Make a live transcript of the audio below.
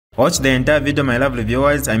Watch the entire video, my lovely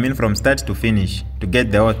viewers, I mean from start to finish, to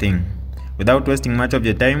get the whole thing. Without wasting much of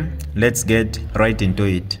your time, let's get right into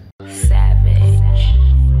it.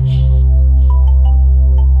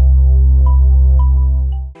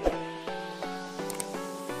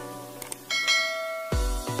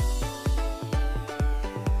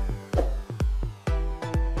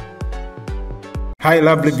 Hi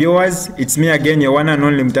lovely viewers, it's me again, your one and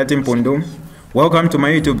only Mutati Mpundu. Welcome to my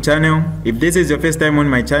YouTube channel. If this is your first time on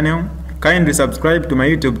my channel, kindly subscribe to my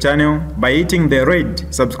YouTube channel by hitting the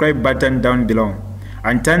red subscribe button down below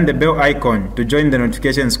and turn the bell icon to join the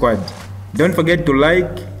notification squad. Don't forget to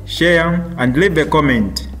like, share and leave a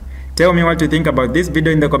comment. Tell me what you think about this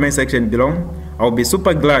video in the comment section below. I'll be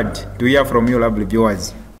super glad to hear from you lovely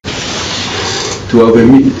viewers. To have a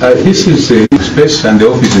this is a space and the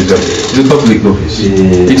office is a public office.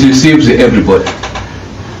 It receives everybody.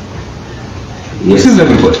 Yes. Receives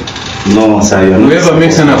everybody. No, sir. Whoever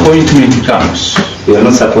makes an appointment comes. You are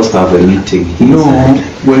not supposed to have a meeting here. No.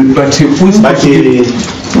 Well, but who's But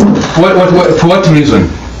for what reason?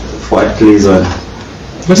 for what reason?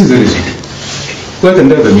 What is the reason? Why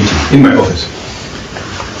can I have a meeting in my office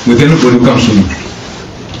with anybody who comes to me?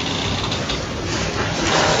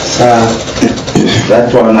 Sir,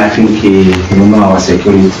 that one I think you know our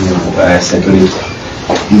security.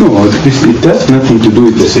 No, it has nothing to do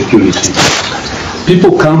with the security.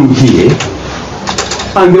 People come here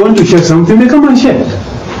and they want to share something, they come and share.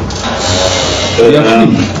 They are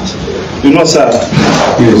free. You know, sir,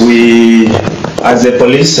 Yes. we, as a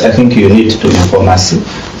police, I think you need to inform us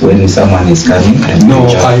when someone is coming. And I'm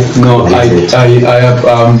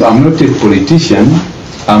not a politician,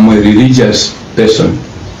 I'm a religious person.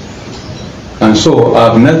 And so I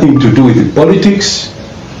have nothing to do with politics,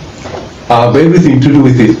 I have everything to do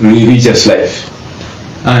with the religious life.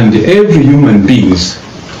 And every human being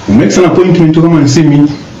who makes an appointment to come and see me,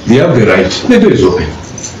 they have the right. The door is open.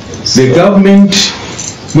 The government,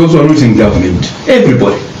 those who are not in government,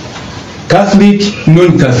 everybody, Catholic,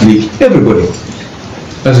 non-Catholic, everybody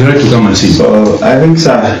has the right to come and see me. So I think,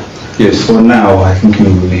 sir, Yes. for now, I think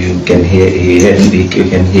you can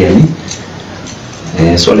hear me.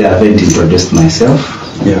 Sorry, I haven't introduced myself.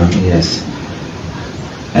 Yeah. Yes.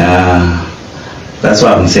 That's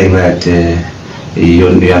why I'm saying that you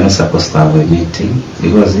are not supposed to have a meeting,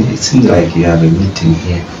 because it seems like you have a meeting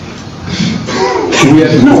here. The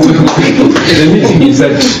meeting is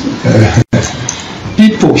that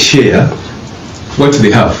people share what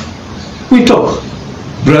they have. We talk.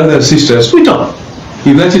 Brothers, sisters, we talk.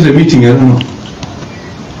 If that is a meeting, I don't know.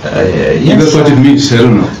 If Yes, that's what it means, I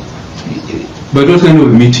don't know. But what kind of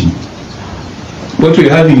a meeting? What we're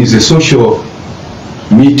having is a social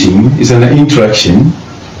meeting, is an interaction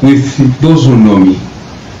with those who know me,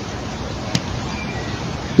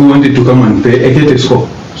 who wanted to come and get a score.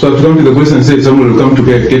 So I have to come to the police and say someone will come to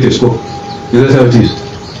get a score. Is that how it is?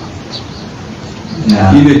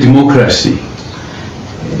 Yeah. In a democracy,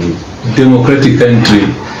 democratic country,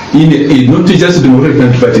 not just a democratic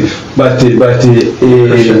country, but a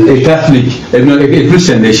Catholic, a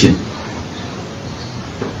Christian nation.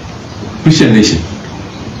 Christian nation,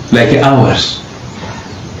 like ours.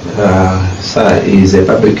 Sir, he is a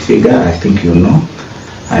public figure, I think you know,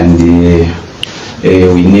 and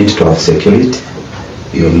we need to have security,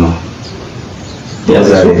 you know.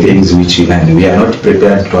 Those are the things which we are not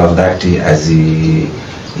prepared to have that as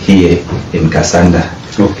here in Kasanda.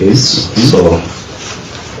 Okay. So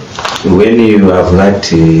when you have that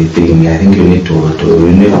thing, I think you need to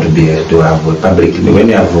have a public. When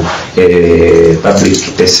you have a public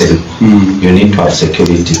person, you need to have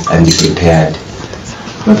security and be prepared.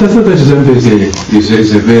 But I thought that Zambia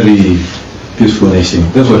is a very peaceful nation.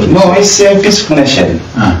 That's what we No, say. it's a peaceful nation.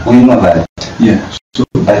 We know that. Yeah. So,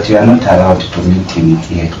 But you are not allowed to meet him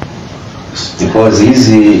here because he's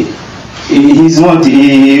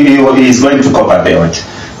going to Copper Belt.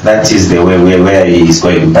 That is the way where he is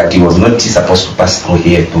going. But he was not supposed to pass through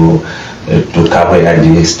here to cover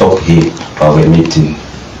and stop here to have a meeting.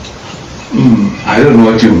 I don't know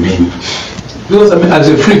what you mean. Because I mean, as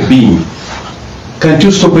a free being, can't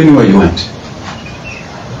you stop anywhere you want?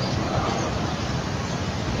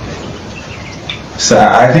 So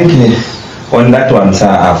I think on that one, sir,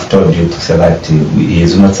 I've told you to say that he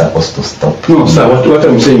is not supposed to stop. No, sir. What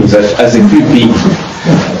I'm saying is that as a free being,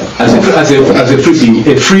 as a free being,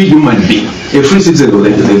 a free human being, a free citizen of the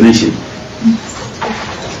nation.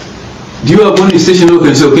 Do you have one station who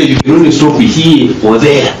can say, okay, you can only stop here or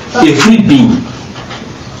there? A free being.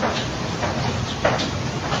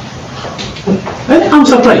 I'm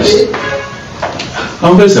surprised.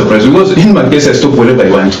 I'm very surprised because in my case I stop wherever I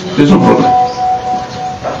want. There's no problem.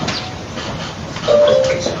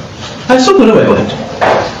 I stop whenever I want.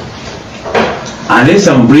 Unless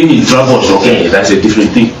I'm bringing troubles, okay, that's a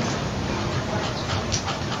different thing.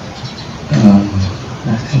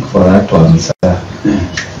 I think for that one, sir,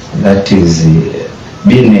 that is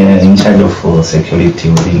being in charge of security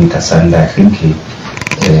within Kasanda. I think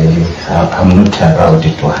I'm not allowed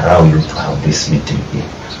to allow you to have this meeting here.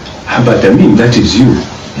 But I mean, that is you.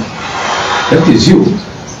 That is you.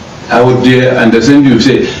 I would understand you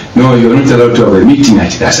say, no, you're not allowed to have a meeting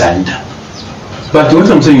at Kasanda. But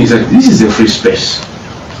what I'm saying is that this is a free space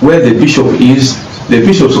where the bishop is. The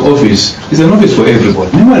bishop's office is an office for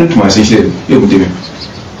everybody. No one to my session.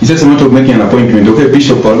 It's just a matter of making an appointment. Okay,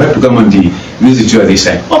 bishop, I would like to come and visit you at this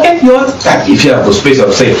time. Okay, you are. If you have a space,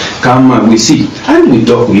 I'll say, come and we see. And we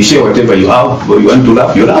talk, we share whatever you have, or you want to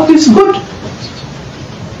laugh, you laugh, it's good.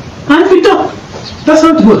 And we talk. That's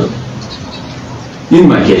not good. In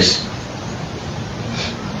my case,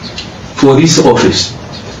 for this office,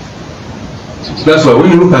 that's why when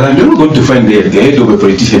you look around, you're not going to find the head of a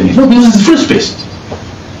politician. No, this is free space.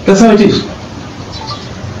 That's how it is.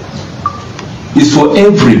 It's for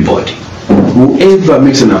everybody. Whoever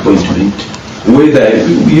makes an appointment, whether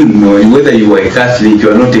whether you are a Catholic, you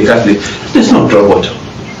are not a Catholic, there's no trouble.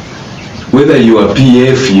 Whether you are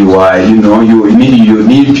PF, you are, you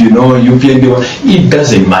NIP, UPND, it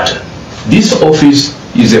doesn't matter. This office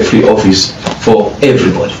is a free office for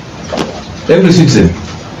everybody, every citizen.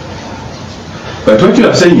 But what you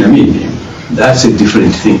are saying, I mean, that's a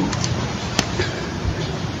different thing.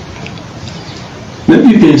 Maybe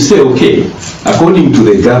you can say, okay, according to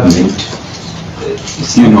the government,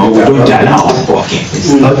 we don't allow. Okay,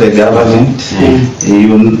 it's not the government.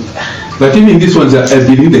 But even these ones are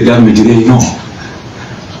within the government, they know.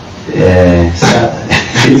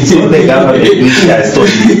 It's not the government which has told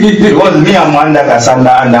me. Because me, I'm under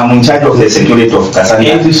Kasanda and I'm in charge of the security of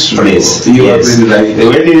Kasanda place. Yes.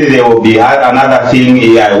 When there will be another thing,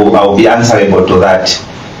 I will be answerable to that.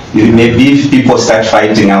 Maybe if people start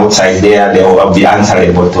fighting outside there, they will be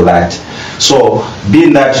answerable to that. So,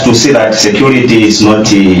 being that to see that security is not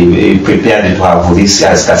prepared to have this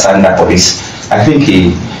as Kasanda police, I think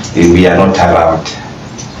we are not allowed.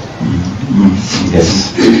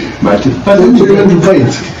 Yes. But you want to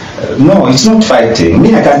fight? No, it's not fighting.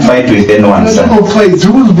 Me, I can't fight with anyone. No, fight.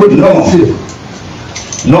 Who's brought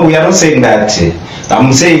No, we are not saying that.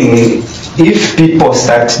 I'm saying if people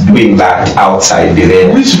start doing that outside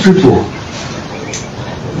there. Which people?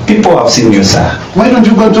 People have seen you, sir. Why don't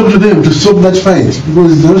you go and talk to them to stop that fight?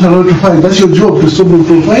 Because they're not allowed to fight. That's your job, to stop them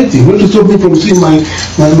from fighting, not to stop me from seeing my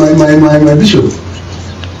bishop.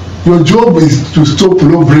 Your job is to stop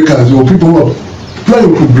lawbreakers or people who are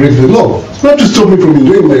planning to break the law, not to stop me from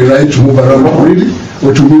enjoying my right to move around freely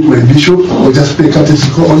or to meet my bishop or just pay courtesy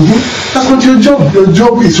call on him. That's not your job. Your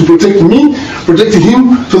job is to protect me, protect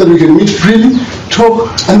him, so that we can meet freely,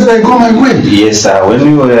 talk, and then I go my way. Yes, sir. When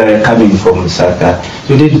we were coming from Saka,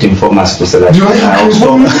 you didn't inform us to say that. Do I have to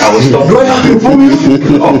inform you? Do I have to inform you? Do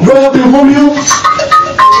I have to inform you?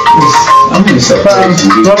 I'm surprised.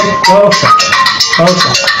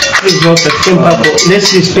 Please vote the same people.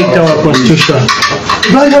 Let's respect our constitution.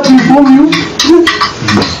 Do I have to inform you? Do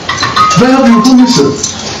I have to inform you, sir?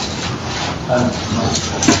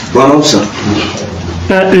 One officer.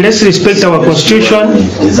 Let's respect our constitution.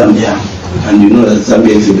 Zambia. And you know that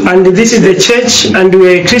Zambia is and this is the church, and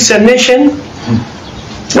we are a Christian nation.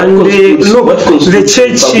 And look, the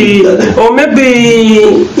church, or maybe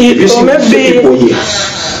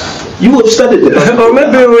you have started it. Or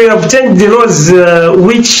maybe we have changed the laws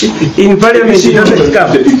which in parliament doesn't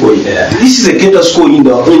come. This is a cater school in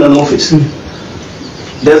an office.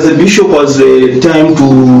 Does the bishop has the time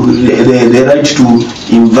the right to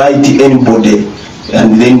invite anybody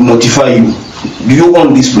and then notify you? Do you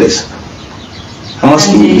own this place? I'm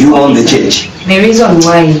asking you, do you own the church? The reason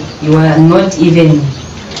why you are not even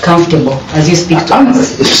comfortable as you speak to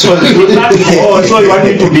us. So you want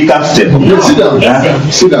me to be comfortable? No. Sit down.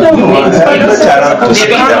 Sit down.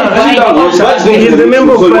 He's the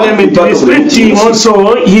member of parliament. Respect him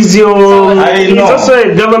also. He's also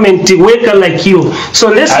a government worker like you. So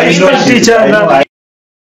let's respect each other.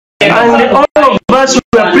 And all of us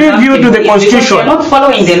were preview to the constitution. You're not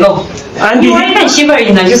following the law. And you are even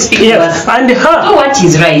shivering as you speak to us. And her, know what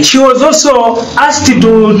is right. She was also asked to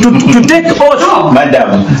take oath,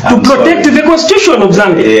 Madam, to protect the constitution of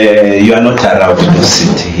Zambia. You are not allowed to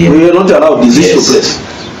sit here. We are not allowed. This is your place.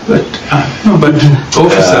 But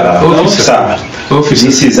officer,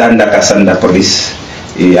 this is under Kasanda police,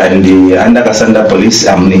 and under Kasanda police,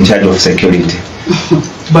 I'm in charge of security.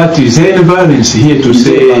 But is there any violence here to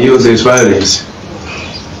say there's violence?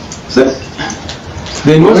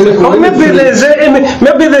 Then what's the Or maybe there's any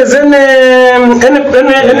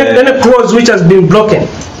clause which has been broken.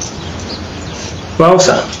 Wow,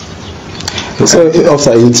 sir. So,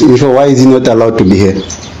 officer, in short, why is he not allowed to be here?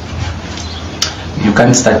 You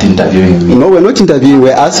can't start interviewing me. No, we're not interviewing,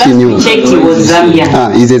 we're asking you. Checked he was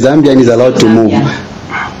Zambian. He's a Zambian, he's allowed to move.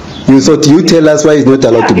 You thought you tell us why he's not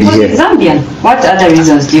allowed to be Because here. he's Zambian. What other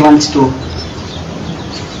reasons do you want to?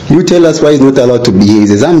 You tell us why he's not allowed to be here.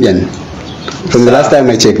 He's a Zambian. From the last time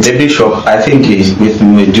I checked. The bishop, I think,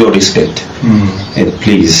 with due respect,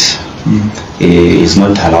 please, he is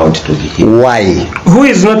not allowed to be here. Why? Who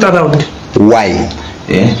is not allowed? Why?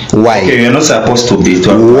 Yeah? Why? Okay, you're not supposed to be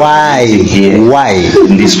Why? here. Why?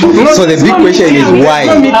 In this office. So the big question is why?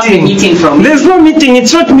 There's no meeting.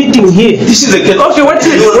 It's not meeting here. This is a Okay, what's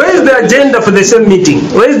it? Where is the agenda for the same meeting?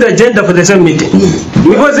 Where is the agenda for the same meeting?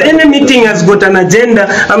 Because any meeting has got an agenda.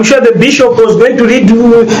 I'm sure the bishop was going to read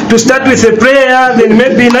to start with a prayer, then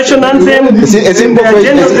maybe national anthem. A simple the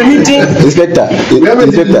agenda of the meeting. Inspector,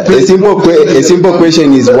 a simple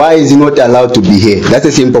question is why is he not allowed to be here? That's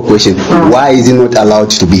a simple question. Why is he not allowed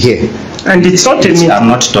to be here? And it's not a meeting. I'm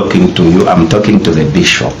not talking to you. I'm talking to the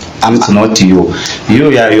bishop. It's not you. You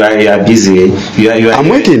are busy. I'm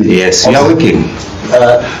working. Yes, you are working.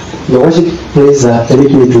 Your worship, please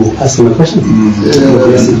permit me to ask him a question.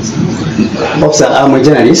 Officer, I'm a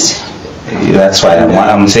journalist. That's why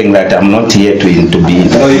I'm saying that I'm not here to be.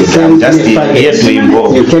 I'm just here to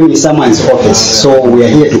involve. You came in someone's office, so we are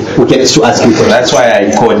here to ask you questions. That's why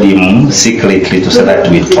I called him secretly to say that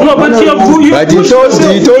we talk. No, but he told you that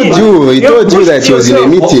he was in a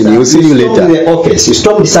meeting. He'll see you later. The office. You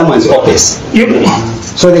stopped someone's office.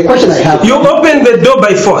 So the question I have. You opened the door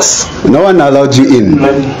by force. No one allowed you in.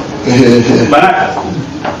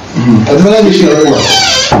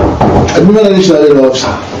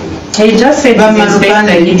 He just said he's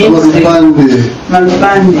inspector. He didn't say.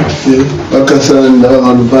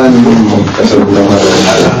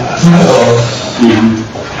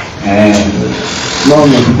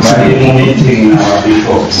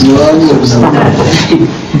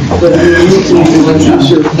 Your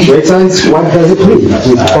Excellency, what does it mean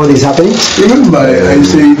with all this happening? Remember, I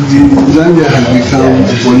said Zambia has become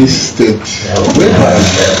a police state.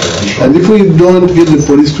 And if we don't get the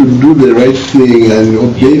police to do the right thing and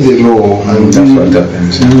obey the law and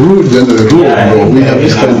rule under the rule of law, we have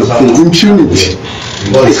this kind of thing. Impunity.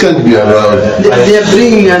 This can't be allowed. They are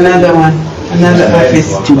bringing another one, another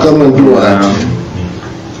office. To come and do what?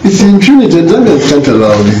 It's impunity, and Zambians can't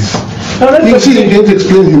allow this. You see, he can't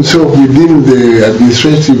explain himself within the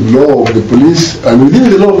administrative law of the police and within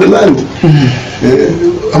the law of the land.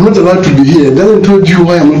 I'm not allowed to be here. He hasn't told you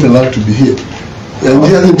why I'm not allowed to be here. And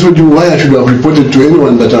he hasn't told you why I should have reported to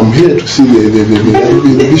anyone that I'm here to see the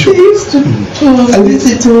bishop. He used to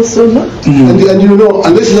visit also, no? And you know,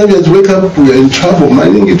 unless Zambians wake up, we are in trouble,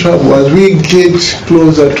 mining in trouble. As we get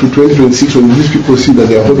closer to 2026, when these people see that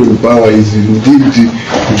their holding power is indeed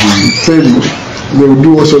failing, they will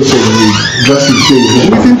do all sorts of drastic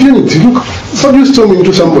things with impunity. Look, how do you storm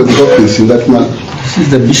into somebody's office in that manner? This is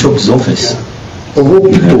the bishop's office. Of all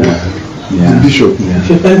people, the bishop.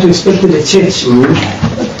 You're trying to respect the church.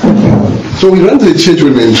 So we run to the church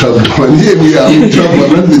when we're in trouble. And here we are in trouble, I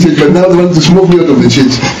run to the church, but now they want to smoke me out of the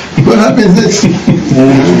church. What happens next?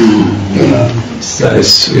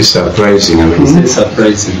 It's surprising. I mean, It's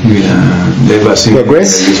surprising. never seen. Your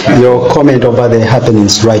Grace, your comment over the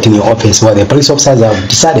happenings right in your office where the police officers have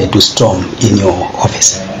decided to storm in your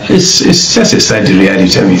office. It's just a sad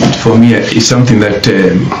reality. I mean, for me, it's something that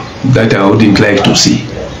that I wouldn't like to see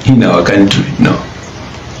in our country. No,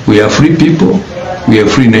 we are free people, we are a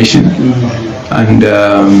free nation, and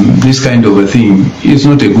this kind of a thing is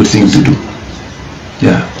not a good thing to do.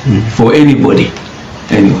 Yeah, for anybody,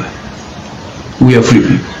 anyway. We are free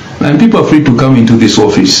people, and people are free to come into this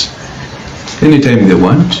office anytime they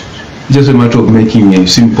want. Just a matter of making a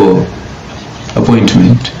simple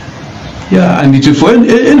appointment. Yeah, and it is for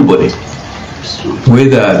anybody,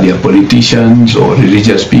 whether they are politicians or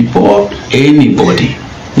religious people or anybody.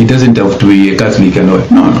 It doesn't have to be a Catholic and all.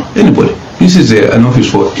 No, anybody. This is an office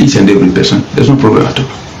for each and every person. There's no problem at all.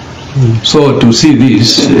 So to see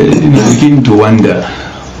this, you begin to wonder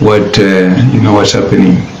what what's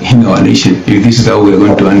happening in our nation. If this is how we are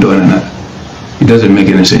going to handle one another, it doesn't make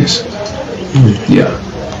any sense. Yeah,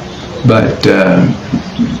 but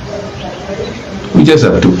we just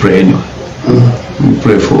have to pray anyway. We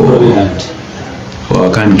pray for our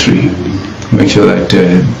country, make sure that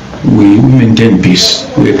we maintain peace.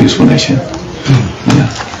 We're a peaceful nation. Yeah.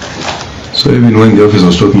 So even when the officer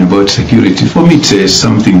was talking about security, for me it's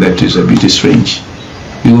something that is a bit strange.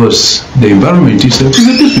 because the environment itself is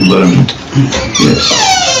a good environment. Yes.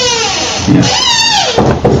 Yeah.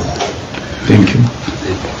 Thank you.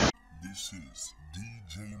 This is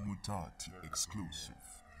DJ Mutati exclusive.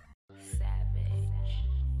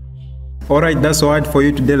 Alright, that's all for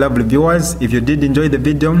you today, lovely viewers. If you did enjoy the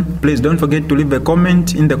video, please don't forget to leave a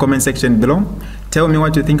comment in the comment section below. Tell me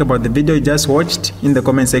what you think about the video you just watched in the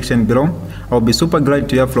comment section below. I'll be super glad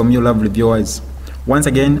to hear from you, lovely viewers. Once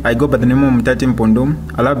again, I go by the name of Mutati Mpundu.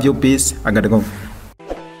 I love you, peace, I gotta go.